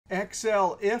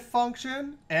Excel if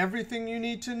function, everything you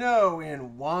need to know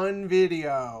in one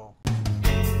video.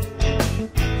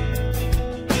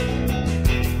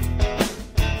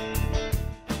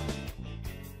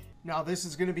 Now this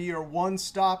is going to be your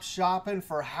one-stop shopping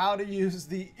for how to use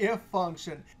the if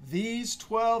function. These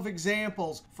 12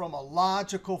 examples from a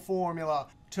logical formula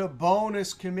to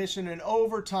bonus, commission, and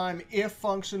overtime if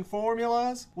function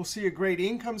formulas. We'll see a great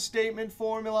income statement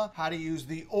formula, how to use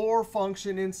the or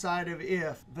function inside of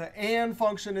if, the and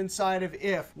function inside of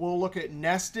if. We'll look at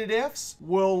nested ifs.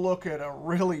 We'll look at a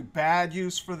really bad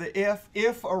use for the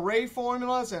if array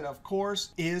formulas, and of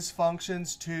course, is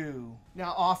functions too.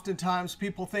 Now, oftentimes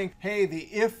people think, hey, the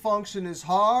if function is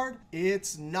hard.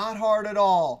 It's not hard at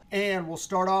all. And we'll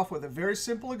start off with a very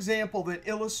simple example that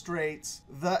illustrates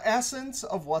the essence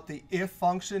of what the if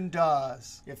function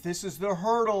does. If this is the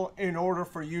hurdle in order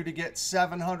for you to get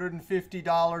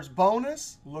 $750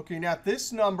 bonus, looking at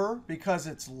this number, because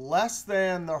it's less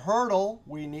than the hurdle,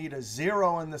 we need a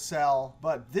 0 in the cell.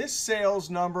 But this sales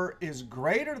number is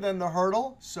greater than the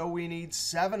hurdle, so we need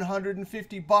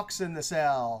 $750 in the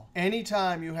cell.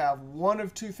 Anytime you have one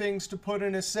of two things to put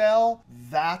in a cell,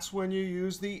 that's when you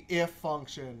use the if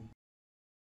function.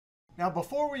 Now,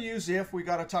 before we use if, we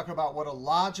got to talk about what a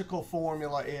logical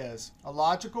formula is. A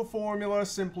logical formula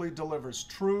simply delivers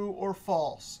true or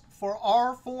false. For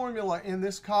our formula in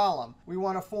this column, we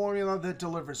want a formula that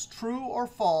delivers true or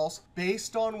false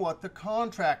based on what the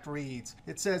contract reads.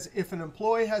 It says if an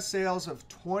employee has sales of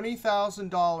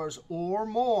 $20,000 or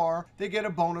more, they get a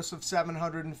bonus of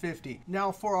 $750.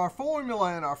 Now, for our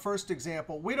formula in our first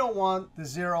example, we don't want the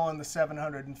 0 and the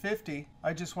 750.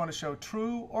 I just want to show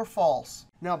true or false.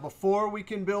 Now, before we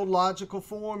can build logical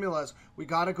formulas, we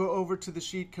got to go over to the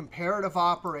sheet Comparative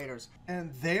Operators.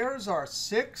 And there's our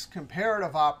 6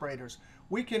 comparative operators.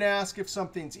 We can ask if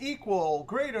something's equal,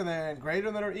 greater than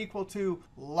or equal to,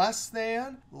 less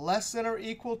than or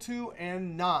equal to,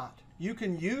 and not. You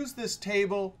can use this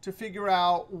table to figure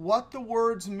out what the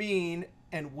words mean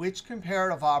and which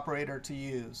comparative operator to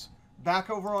use.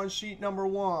 Back over on sheet number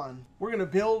 1, we're going to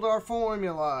build our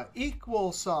formula.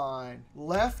 Equal sign,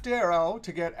 left arrow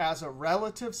to get as a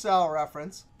relative cell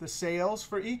reference the sales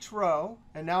for each row.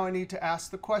 And now I need to ask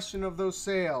the question of those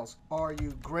sales. Are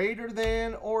you greater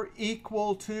than or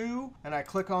equal to? And I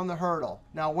click on the hurdle.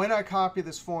 Now when I copy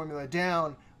this formula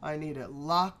down, I need it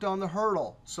locked on the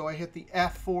hurdle, so I hit the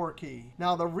F4 key.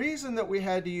 Now, the reason that we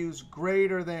had to use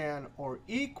greater than or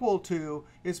equal to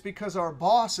is because our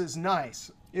boss is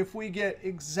nice. If we get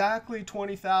exactly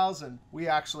 20,000, we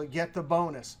actually get the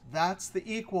bonus. That's the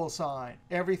equal sign.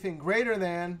 Everything greater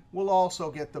than will also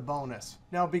get the bonus.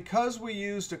 Now, because we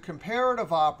used a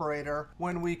comparative operator,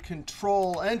 when we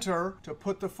Control-Enter to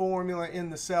put the formula in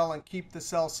the cell and keep the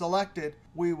cell selected,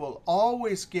 we will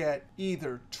always get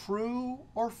either true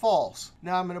or false.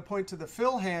 Now, I'm going to point to the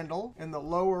fill handle in the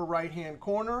lower right-hand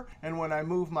corner. And when I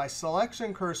move my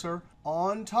selection cursor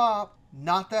on top,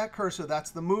 not that cursor,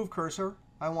 that's the move cursor.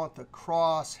 I want the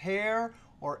crosshair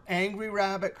or angry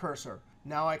rabbit cursor.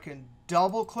 Now I can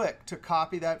double click to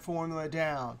copy that formula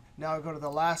down. Now I go to the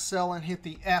last cell and hit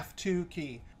the F2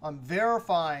 key. I'm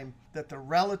verifying that the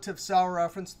relative cell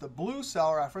reference, the blue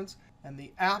cell reference, and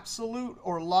the absolute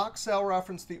or lock cell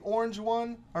reference, the orange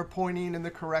one, are pointing in the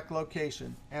correct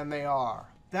location. And they are.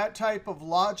 That type of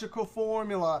logical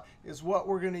formula is what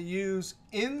we're going to use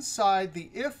inside the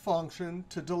if function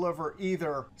to deliver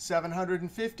either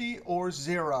 750 or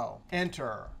 0.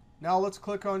 Enter. Now let's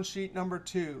click on sheet number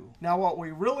 2. Now what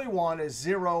we really want is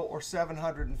 0 or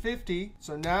 750.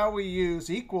 So now we use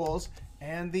equals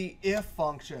and the if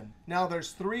function. Now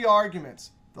there's 3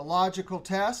 arguments. The logical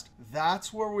test,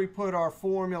 that's where we put our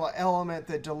formula element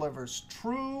that delivers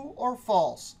true or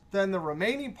false. Then the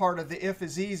remaining part of the if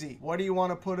is easy. What do you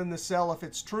want to put in the cell if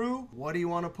it's true? What do you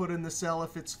want to put in the cell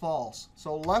if it's false?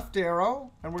 So left arrow,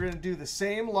 and we're going to do the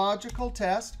same logical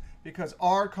test because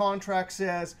our contract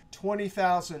says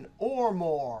 20,000 or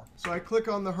more. So I click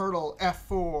on the hurdle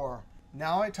F4.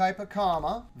 Now I type a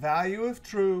comma. Value if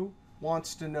true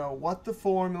wants to know what the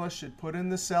formula should put in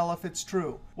the cell if it's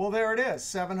true. Well, there it is,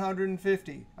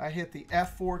 750. I hit the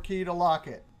F4 key to lock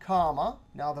it. Comma.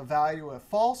 Now the value of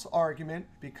false argument,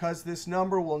 because this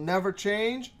number will never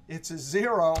change, it's a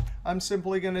 0. I'm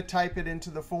simply going to type it into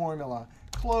the formula.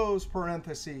 Close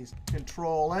parentheses.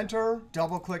 Control-Enter,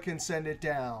 double-click, and send it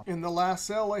down. In the last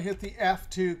cell, I hit the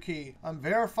F2 key. I'm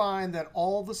verifying that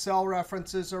all the cell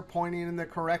references are pointing in the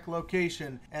correct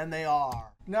location, and they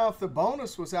are. Now, if the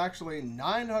bonus was actually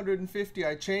 950,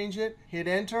 I change it, hit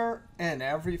Enter, and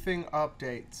everything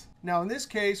updates. Now, in this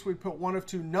case, we put one of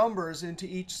two numbers into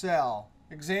each cell.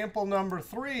 Example number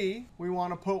 3, we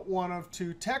want to put one of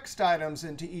 2 text items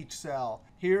into each cell.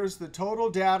 Here's the total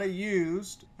data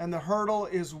used, and the hurdle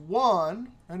is 1,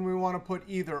 and we want to put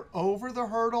either over the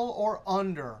hurdle or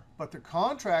under. But the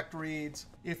contract reads,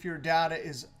 if your data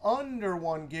is under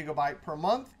 1 GB per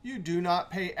month, you do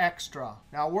not pay extra.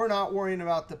 Now, we're not worrying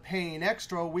about the paying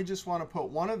extra. We just want to put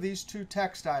one of these 2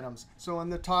 text items. So in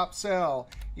the top cell,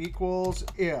 equals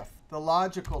if. The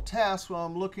logical test, well,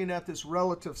 I'm looking at this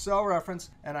relative cell reference,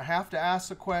 and I have to ask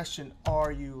the question,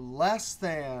 are you less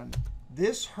than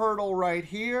this hurdle right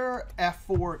here,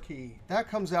 F4 key? That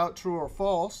comes out true or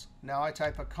false. Now I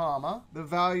type a comma. The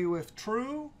value if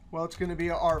true, well, it's going to be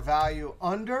our value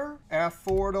under,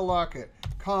 F4 to lock it,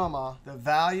 comma. The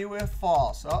value if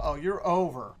false, uh-oh, you're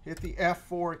over. Hit the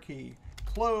F4 key,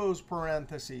 close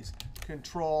parentheses,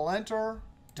 Control Enter,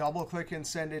 double click and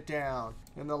send it down.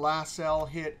 In the last cell,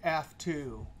 hit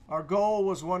F2. Our goal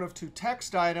was one of 2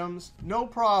 text items. No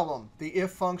problem. The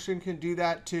if function can do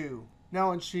that too.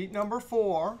 Now in sheet number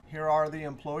 4, here are the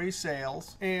employee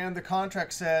sales. And the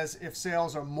contract says if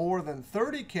sales are more than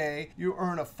 30K, you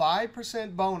earn a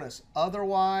 5% bonus,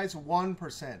 otherwise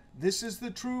 1%. This is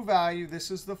the true value.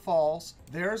 This is the false.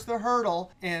 There's the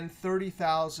hurdle, and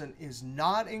 30,000 is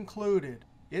not included.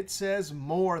 It says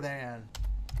more than.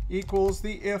 Equals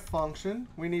the if function.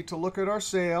 We need to look at our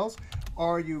sales.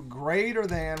 Are you greater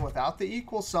than, without the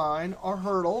equal sign, our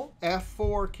hurdle,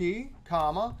 F4 key,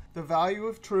 comma, the value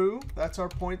of true, that's our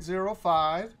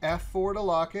 0.05, F4 to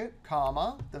lock it,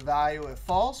 comma, the value if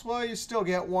false, well, you still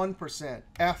get 1%,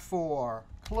 F4,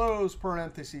 close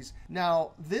parentheses.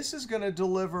 Now, this is going to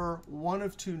deliver one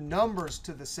of 2 numbers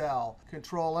to the cell.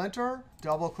 Control Enter,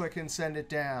 double click and send it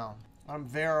down. I'm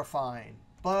verifying.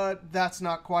 But that's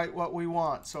not quite what we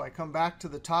want. So I come back to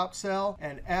the top cell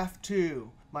and F2.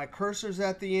 My cursor's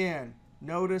at the end.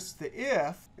 Notice the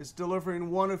if is delivering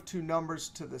one of 2 numbers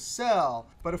to the cell.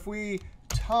 But if we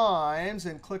times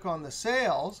and click on the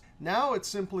sales, now it's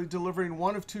simply delivering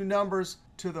one of 2 numbers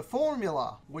to the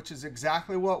formula, which is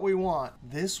exactly what we want.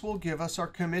 This will give us our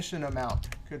commission amount.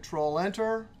 Control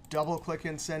Enter, double click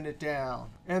and send it down.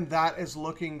 And that is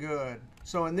looking good.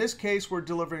 So in this case, we're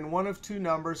delivering one of 2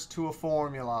 numbers to a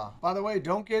formula. By the way,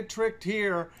 don't get tricked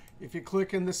here. If you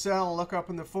click in the cell and look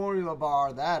up in the formula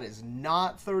bar, that is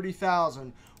not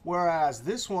 30,000, whereas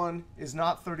this one is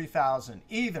not 30,000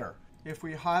 either. If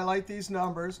we highlight these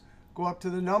numbers, go up to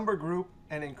the number group,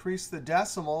 and increase the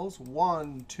decimals,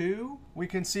 1, 2, we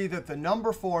can see that the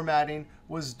number formatting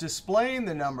was displaying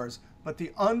the numbers, but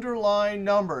the underlying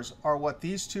numbers are what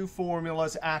these 2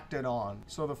 formulas acted on.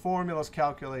 So the formulas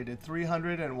calculated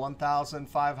 300 and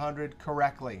 1,500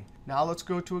 correctly. Now let's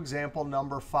go to example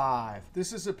number 5.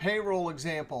 This is a payroll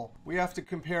example. We have to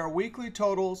compare weekly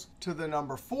totals to the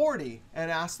number 40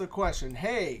 and ask the question,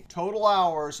 hey, total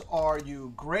hours, are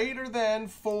you greater than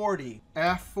 40?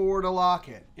 F4 to lock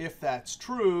it. If that's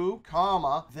true,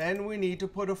 comma, then we need to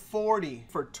put a 40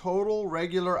 for total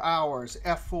regular hours,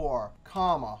 F4,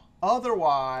 comma.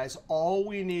 Otherwise, all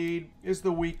we need is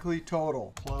the weekly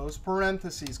total. Close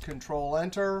parentheses, Control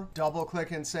Enter, double click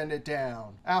and send it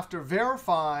down. After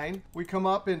verifying, we come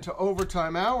up into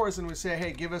overtime hours and we say,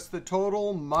 hey, give us the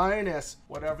total minus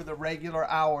whatever the regular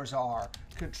hours are.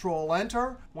 Control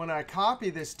Enter. When I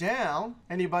copy this down,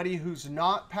 anybody who's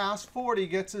not past 40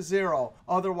 gets a 0.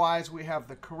 Otherwise, we have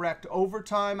the correct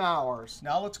overtime hours.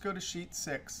 Now let's go to sheet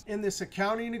 6. In this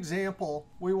accounting example,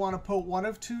 we want to put one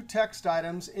of 2 text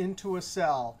items into a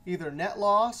cell, either net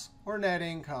loss or net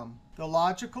income. The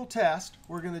logical test,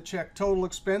 we're going to check total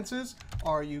expenses.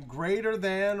 Are you greater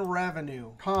than revenue,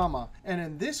 comma. And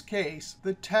in this case,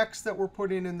 the text that we're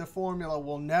putting in the formula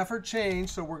will never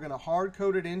change, so we're going to hard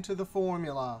code it into the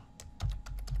formula.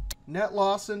 Net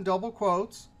loss in double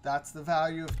quotes, that's the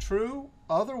value of true.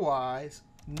 Otherwise,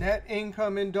 net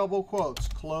income in double quotes,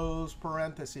 close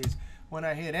parentheses. When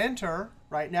I hit Enter,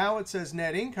 right now it says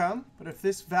net income. But if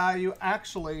this value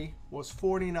actually was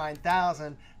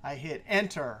 49,000, I hit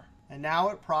Enter. And now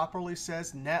it properly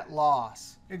says net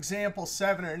loss. Example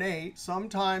 7 and 8,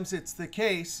 sometimes it's the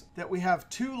case that we have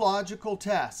 2 logical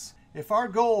tests. If our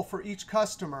goal for each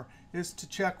customer is to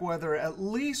check whether at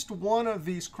least one of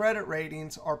these credit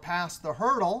ratings are past the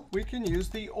hurdle, we can use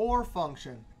the OR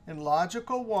function. In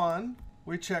logical 1,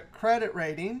 we check credit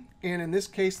rating. And in this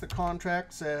case, the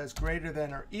contract says greater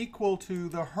than or equal to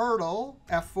the hurdle,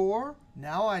 F4.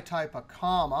 Now I type a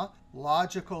comma.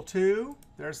 Logical 2,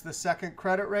 there's the second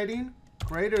credit rating,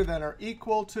 greater than or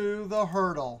equal to the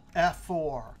hurdle,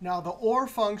 F4. Now, the OR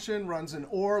function runs an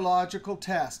OR logical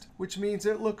test, which means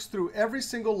it looks through every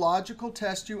single logical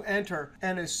test you enter,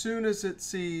 and as soon as it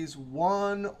sees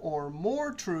one or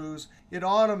more trues, it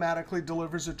automatically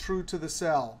delivers a true to the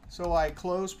cell. So I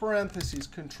close parentheses,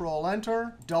 Control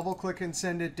Enter, double click and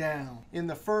send it down. In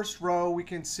the first row, we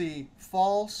can see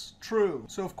false, true.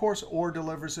 So of course, OR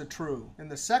delivers a true. In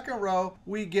the second row,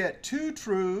 we get two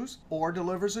trues. OR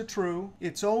delivers a true.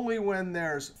 It's only when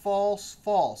there's false,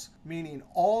 false, meaning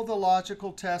all the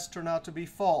logical tests turn out to be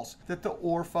false, that the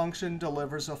OR function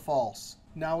delivers a false.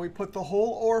 Now we put the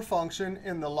whole OR function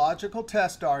in the logical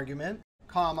test argument,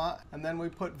 comma, and then we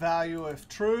put value if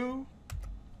true,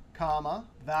 comma,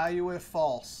 value if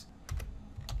false.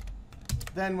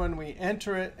 Then when we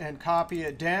enter it and copy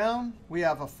it down, we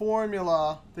have a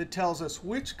formula that tells us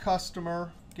which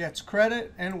customer gets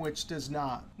credit and which does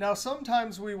not. Now,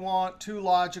 sometimes we want two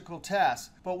logical tests,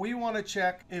 but we want to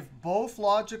check if both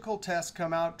logical tests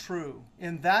come out true.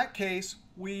 In that case,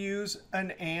 we use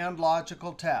an AND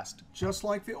logical test. Just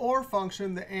like the OR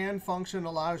function, the AND function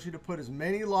allows you to put as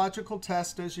many logical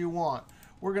tests as you want.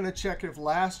 We're going to check if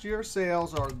last year's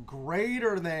sales are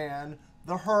greater than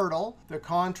the hurdle. The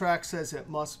contract says it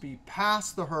must be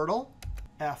past the hurdle,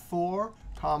 F4,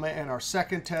 comma, and our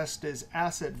second test is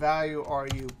asset value. Are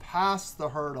you past the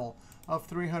hurdle of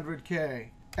 300K?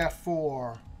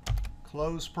 F4.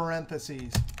 Close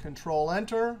parentheses, Control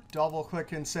Enter, double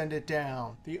click and send it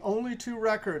down. The only two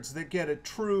records that get a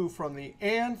true from the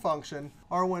AND function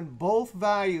are when both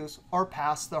values are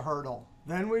past the hurdle.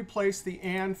 Then we place the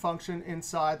AND function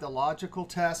inside the logical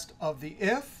test of the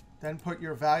if, then put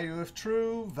your value if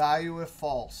true, value if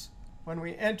false. When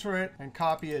we enter it and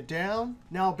copy it down,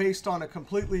 now based on a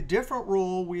completely different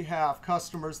rule, we have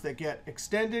customers that get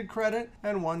extended credit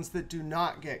and ones that do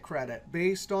not get credit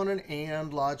based on an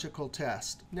AND logical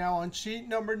test. Now on sheet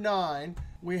number 9,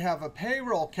 we have a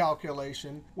payroll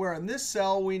calculation where in this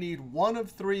cell we need one of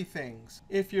three things.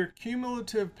 If your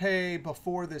cumulative pay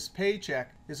before this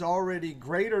paycheck is already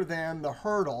greater than the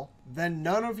hurdle, then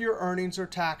none of your earnings are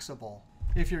taxable.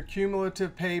 If your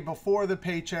cumulative pay before the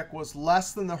paycheck was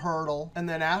less than the hurdle, and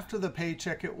then after the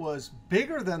paycheck it was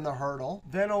bigger than the hurdle,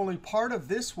 then only part of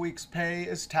this week's pay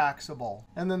is taxable.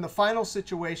 And then the final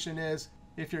situation is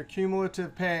if your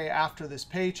cumulative pay after this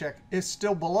paycheck is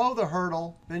still below the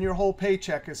hurdle, then your whole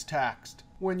paycheck is taxed.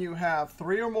 When you have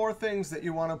three or more things that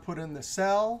you want to put in the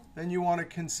cell, then you want to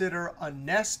consider a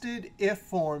nested if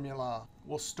formula.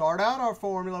 We'll start out our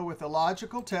formula with a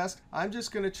logical test. I'm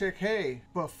just going to check, hey,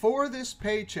 before this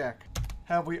paycheck,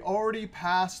 have we already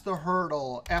passed the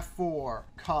hurdle, F4,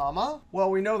 comma? Well,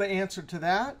 we know the answer to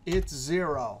that. It's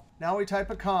 0. Now we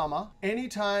type a comma.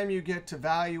 Anytime you get to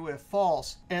value if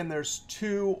false and there's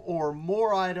two or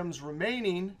more items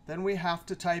remaining, then we have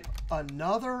to type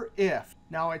another if.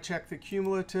 Now I check the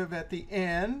cumulative at the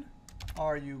end.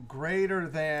 Are you greater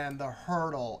than the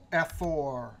hurdle,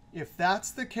 F4? If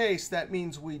that's the case, that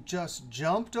means we just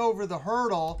jumped over the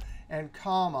hurdle and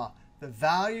comma. The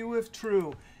value if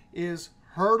true is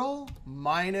hurdle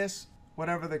minus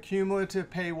whatever the cumulative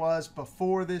pay was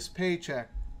before this paycheck.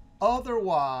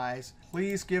 Otherwise,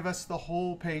 please give us the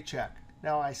whole paycheck.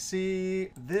 Now I see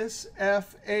this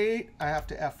F8. I have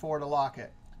to F4 to lock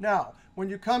it. Now, when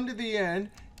you come to the end,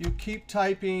 you keep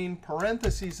typing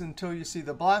parentheses until you see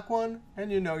the black one,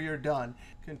 and you know you're done.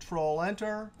 Control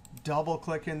Enter, double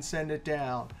click and send it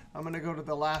down. I'm going to go to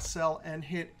the last cell and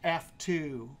hit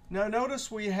F2. Now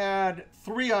notice we had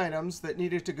three items that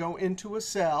needed to go into a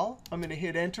cell. I'm going to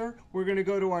hit Enter. We're going to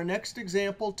go to our next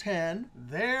example, 10.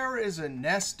 There is a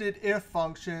nested if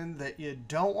function that you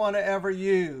don't want to ever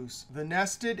use. The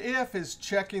nested if is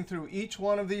checking through each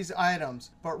one of these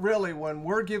items. But really, when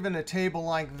we're given a table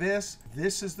like this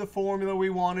is the formula we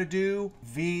want to do,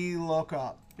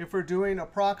 VLOOKUP. If we're doing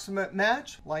approximate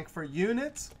match, like for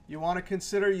units, you want to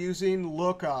consider using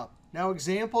lookup. Now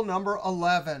example number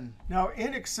 11. Now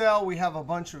in Excel, we have a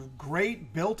bunch of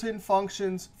great built-in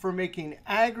functions for making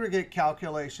aggregate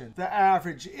calculations. The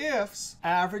average ifs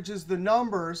averages the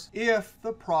numbers if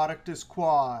the product is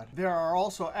quad. There are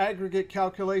also aggregate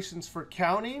calculations for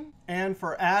counting and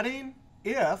for adding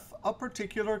if a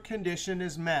particular condition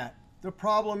is met. The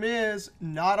problem is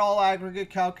not all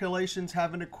aggregate calculations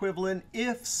have an equivalent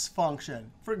ifs function.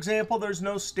 For example, there's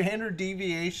no standard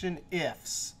deviation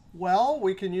ifs. Well,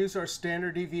 we can use our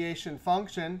standard deviation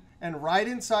function, and right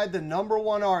inside the number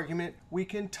one argument, we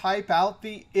can type out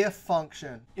the if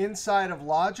function. Inside of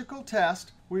logical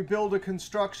test, we build a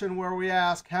construction where we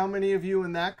ask how many of you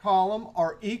in that column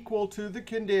are equal to the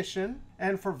condition.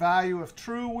 And for value of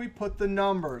true, we put the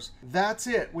numbers. That's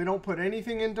it. We don't put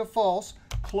anything into false.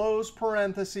 close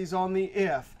parentheses on the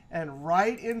if. And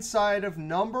right inside of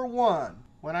number 1,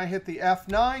 when I hit the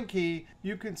F9 key,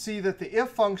 you can see that the if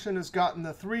function has gotten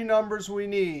the 3 numbers we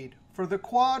need. For the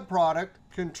quad product,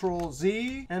 Control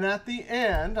Z, and at the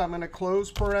end, I'm going to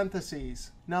close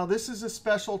parentheses. Now, this is a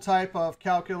special type of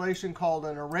calculation called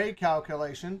an array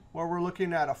calculation, where we're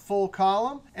looking at a full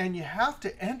column. And you have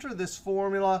to enter this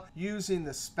formula using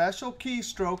the special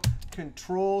keystroke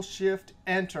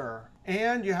Control-Shift-Enter.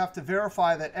 And you have to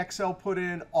verify that Excel put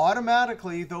in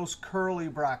automatically those curly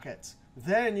brackets.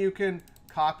 Then you can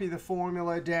copy the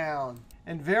formula down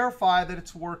and verify that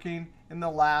it's working in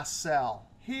the last cell.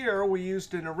 Here, we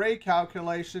used an array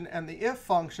calculation and the if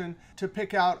function to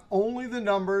pick out only the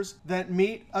numbers that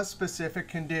meet a specific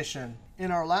condition.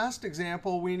 In our last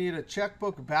example, we need a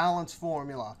checkbook balance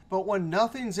formula. But when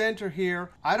nothing's entered here,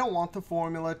 I don't want the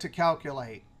formula to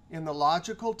calculate. In the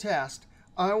logical test,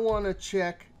 I want to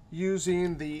check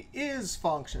using the is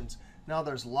functions. Now,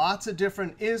 there's lots of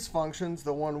different is functions.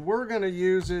 The one we're going to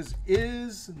use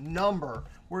is number.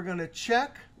 We're going to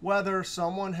check whether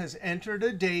someone has entered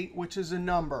a date, which is a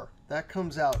number. That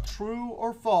comes out true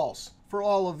or false. For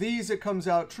all of these, it comes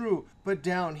out true. But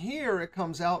down here, it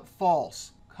comes out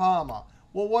false, comma.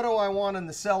 Well, what do I want in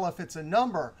the cell if it's a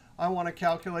number? I want to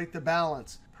calculate the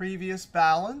balance. Previous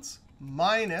balance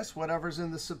minus whatever's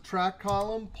in the subtract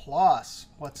column plus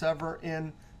whatever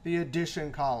in the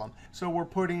addition column. So we're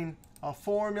putting a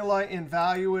formula in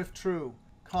value if true,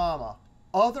 comma.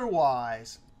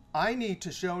 Otherwise, I need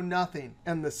to show nothing.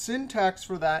 And the syntax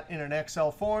for that in an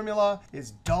Excel formula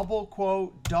is double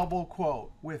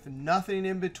quote, with nothing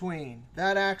in between.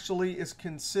 That actually is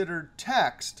considered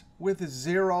text with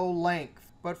 0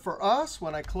 length. But for us,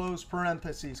 when I close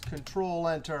parentheses,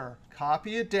 Control-Enter,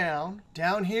 copy it down.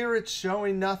 Down here, it's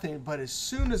showing nothing. But as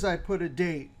soon as I put a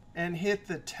date and hit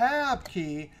the Tab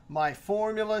key, my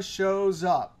formula shows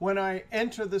up. When I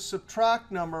enter the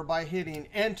subtract number by hitting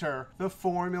Enter, the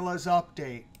formula's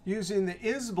update. Using the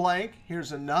is blank,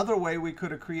 here's another way we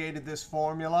could have created this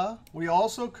formula. We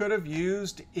also could have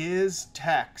used is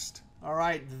text. All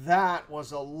right, that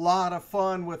was a lot of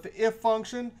fun with the if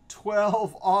function.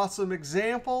 12 awesome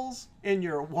examples in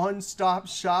your one-stop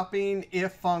shopping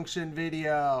if function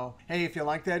video. Hey, if you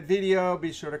like that video,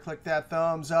 be sure to click that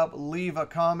thumbs up, leave a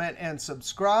comment, and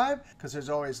subscribe, because there's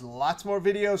always lots more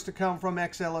videos to come from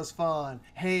Excel is Fun.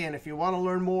 Hey, and if you want to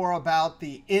learn more about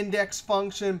the index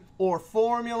function or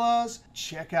formulas,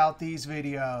 check out these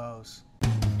videos.